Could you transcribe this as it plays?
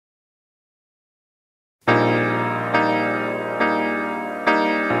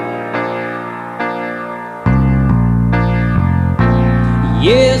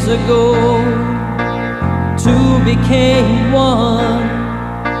Years ago, two became one.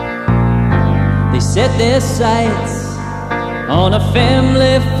 They set their sights on a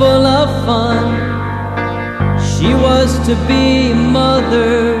family full of fun. She was to be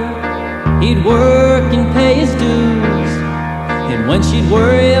mother, he'd work and pay his dues. And when she'd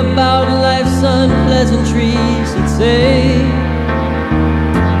worry about life's unpleasantries, he'd say,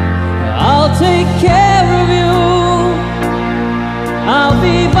 I'll take care of you, I'll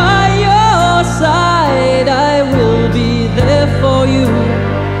be by your side, I will be there for you,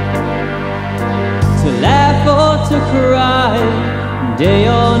 to laugh or to cry, day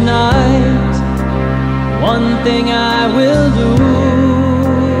or night. One thing I will do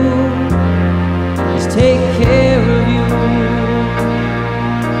is take care of you.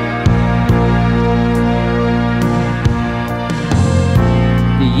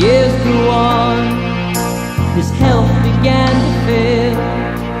 The years grew on, his health began to fail.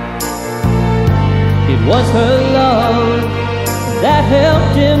 It was her love that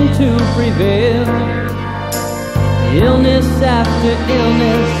helped him to prevail. Illness after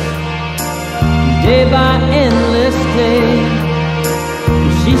illness, day by endless day,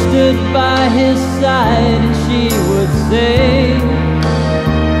 she stood by his side and she would say,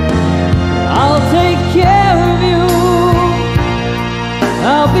 I'll take care of you,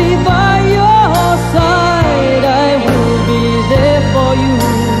 I'll be by your side, I will be there for you,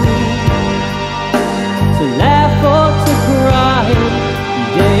 to laugh or to cry,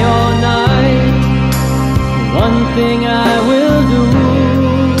 day or night. One thing I will do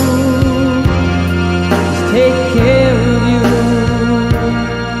is take care of you,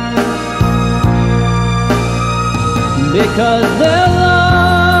 because their love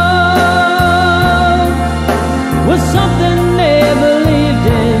was something they believed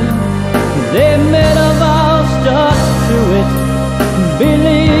in. They made a vow, stuck to it,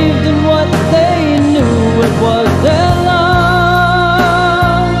 believed in what they knew. It was their love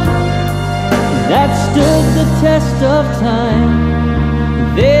that stood the test of time.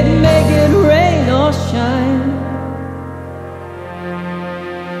 They'd make it rain or shine.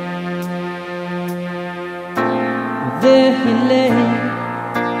 There he lay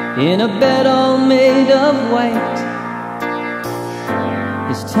in a bed all made of white.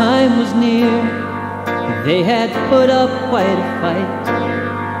 His time was near, they had put up quite a fight.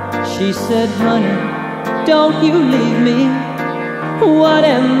 She said, honey, don't you leave me, what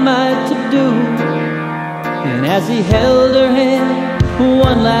am I to do? And as he held her hand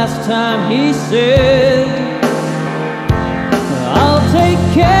one last time, he said, I'll take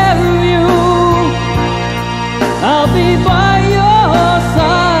care of you, I'll be by your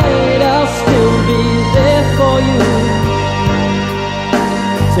side, I'll still be there for you,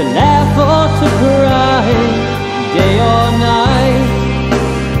 to laugh or to cry, day or night.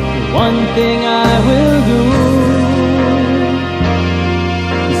 One thing